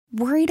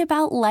Worried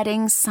about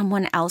letting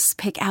someone else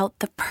pick out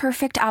the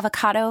perfect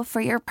avocado for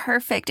your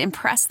perfect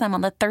impress them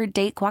on the third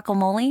date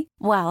guacamole?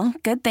 Well,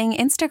 good thing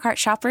Instacart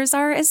shoppers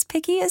are as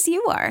picky as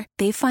you are.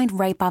 They find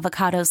ripe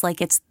avocados like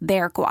it's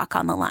their guac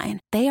on the line.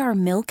 They are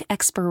milk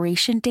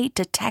expiration date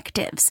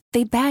detectives.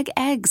 They bag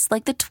eggs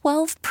like the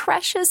 12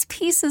 precious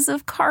pieces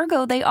of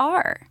cargo they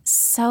are.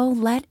 So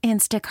let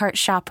Instacart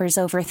shoppers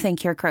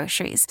overthink your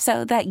groceries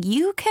so that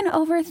you can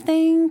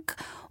overthink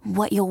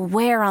what you'll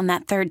wear on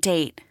that third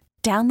date.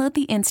 Download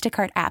the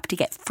Instacart app to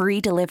get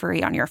free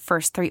delivery on your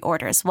first 3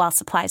 orders while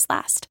supplies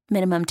last.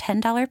 Minimum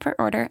 $10 per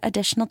order.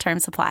 Additional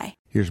terms apply.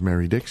 Here's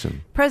Mary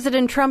Dixon.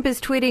 President Trump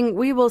is tweeting,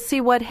 "We will see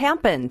what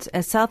happens,"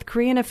 as South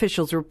Korean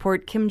officials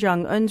report Kim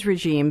Jong-un's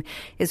regime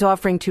is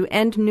offering to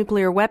end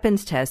nuclear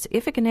weapons tests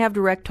if it can have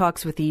direct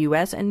talks with the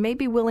U.S. and may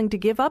be willing to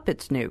give up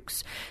its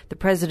nukes. The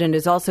president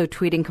is also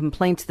tweeting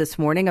complaints this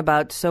morning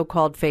about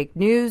so-called fake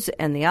news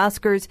and the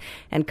Oscars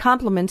and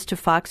compliments to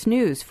Fox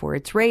News for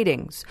its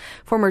ratings.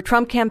 Former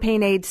Trump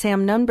campaign aide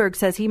Sam Nunberg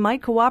says he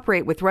might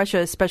cooperate with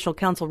Russia's special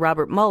counsel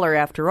Robert Mueller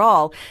after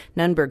all.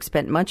 Nunberg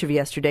spent much of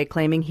yesterday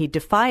claiming he'd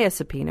defy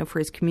a subpoena for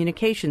his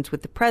communications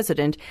with the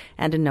president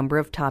and a number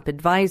of top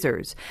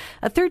advisors.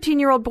 A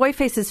 13-year-old boy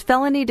faces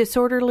felony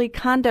disorderly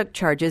conduct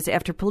charges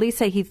after police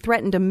say he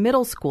threatened a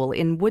middle school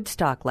in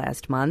Woodstock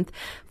last month.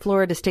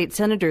 Florida state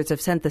senators have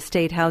sent the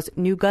state house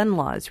new gun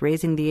laws,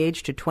 raising the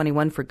age to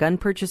 21 for gun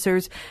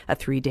purchasers, a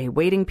 3-day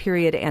waiting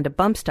period, and a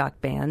bump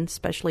stock ban.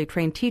 Specially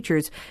trained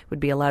teachers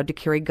would be allowed to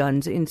carry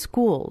guns in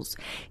schools.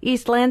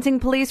 East Lansing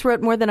police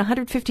wrote more than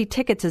 150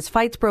 tickets as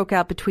fights broke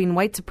out between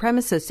white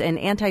supremacists and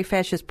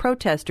anti-fascist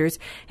protesters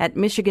at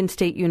Michigan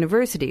State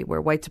University, where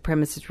white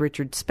supremacist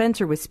Richard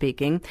Spencer was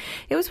speaking.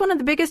 It was one of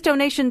the biggest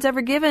donations ever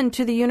given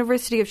to the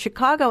University of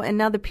Chicago, and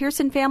now the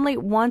Pearson family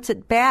wants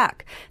it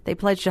back. They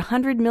pledged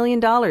 $100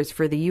 million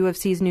for the U of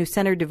C's new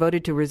center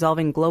devoted to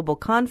resolving global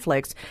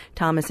conflicts.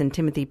 Thomas and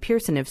Timothy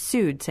Pearson have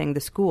sued, saying the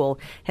school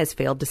has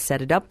failed to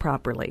set it up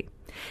properly.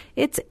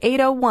 It's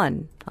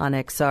 8:01 on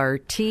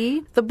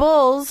XRT. The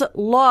Bulls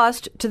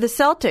lost to the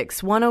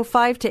Celtics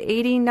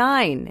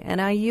 105-89.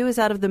 NIU is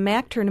out of the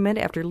MAC tournament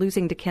after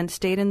losing to Kent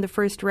State in the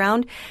first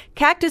round.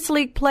 Cactus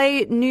League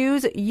play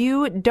news.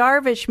 Yu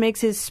Darvish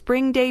makes his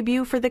spring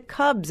debut for the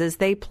Cubs as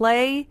they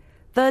play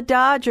the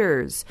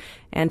Dodgers.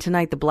 And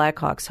tonight, the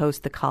Blackhawks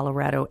host the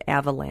Colorado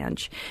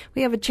Avalanche.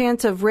 We have a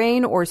chance of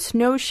rain or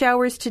snow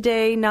showers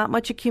today, not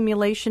much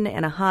accumulation,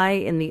 and a high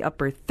in the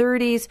upper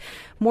 30s.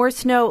 More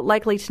snow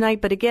likely tonight,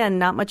 but again,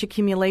 not much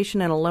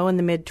accumulation and a low in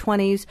the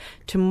mid-20s.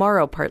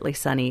 Tomorrow, partly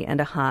sunny and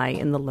a high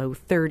in the low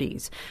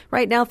 30s.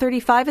 Right now,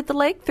 35 at the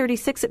lake,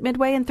 36 at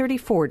Midway, and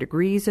 34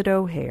 degrees at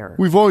O'Hare.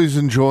 We've always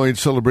enjoyed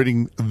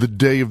celebrating the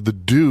Day of the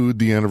Dude,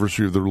 the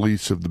anniversary of the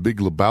release of The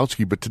Big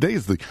Lebowski, but today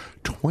is the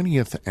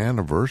 20th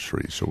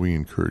anniversary, so we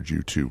encourage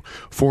you to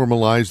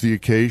formalize the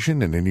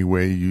occasion in any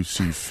way you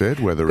see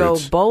fit, whether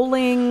it's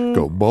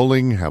go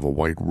bowling, have a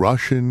White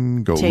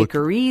Russian, take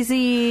her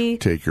easy,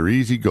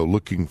 go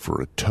looking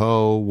for a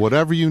toe,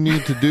 whatever you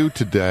need to do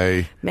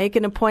today. Make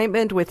an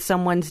appointment with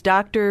someone's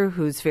doctor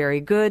who's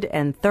very good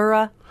and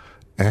thorough.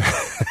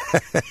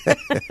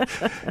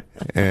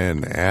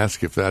 And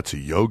ask if that's a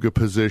yoga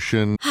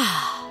position.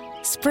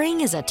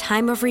 Spring is a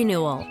time of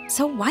renewal,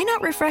 so why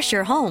not refresh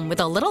your home with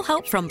a little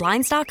help from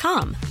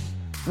Blinds.com?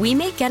 We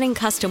make getting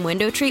custom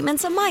window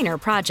treatments a minor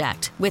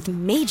project with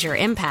major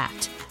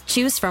impact.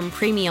 Choose from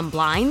premium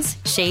blinds,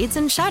 shades,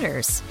 and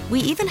shutters.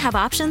 We even have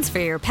options for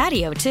your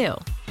patio, too.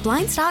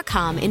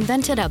 Blinds.com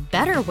invented a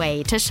better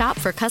way to shop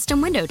for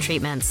custom window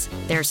treatments.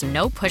 There's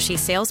no pushy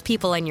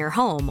salespeople in your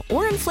home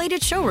or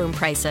inflated showroom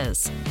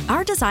prices.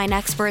 Our design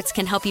experts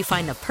can help you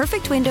find the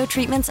perfect window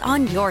treatments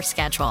on your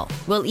schedule.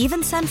 We'll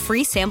even send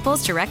free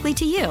samples directly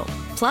to you.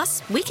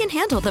 Plus, we can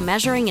handle the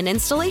measuring and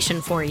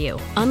installation for you.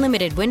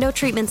 Unlimited window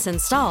treatments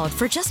installed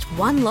for just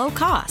one low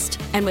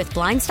cost. And with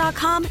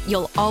Blinds.com,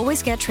 you'll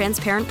always get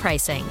transparent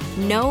pricing.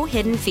 No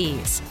hidden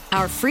fees.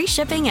 Our free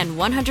shipping and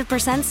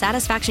 100%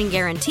 satisfaction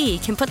guarantee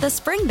can put the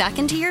spring back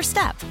into your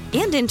step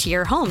and into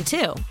your home,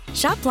 too.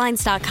 Shop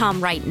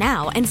Blinds.com right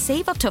now and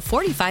save up to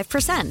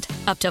 45%.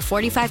 Up to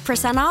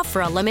 45% off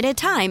for a limited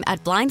time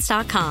at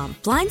Blinds.com.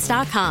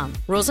 Blinds.com.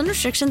 Rules and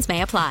restrictions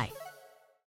may apply.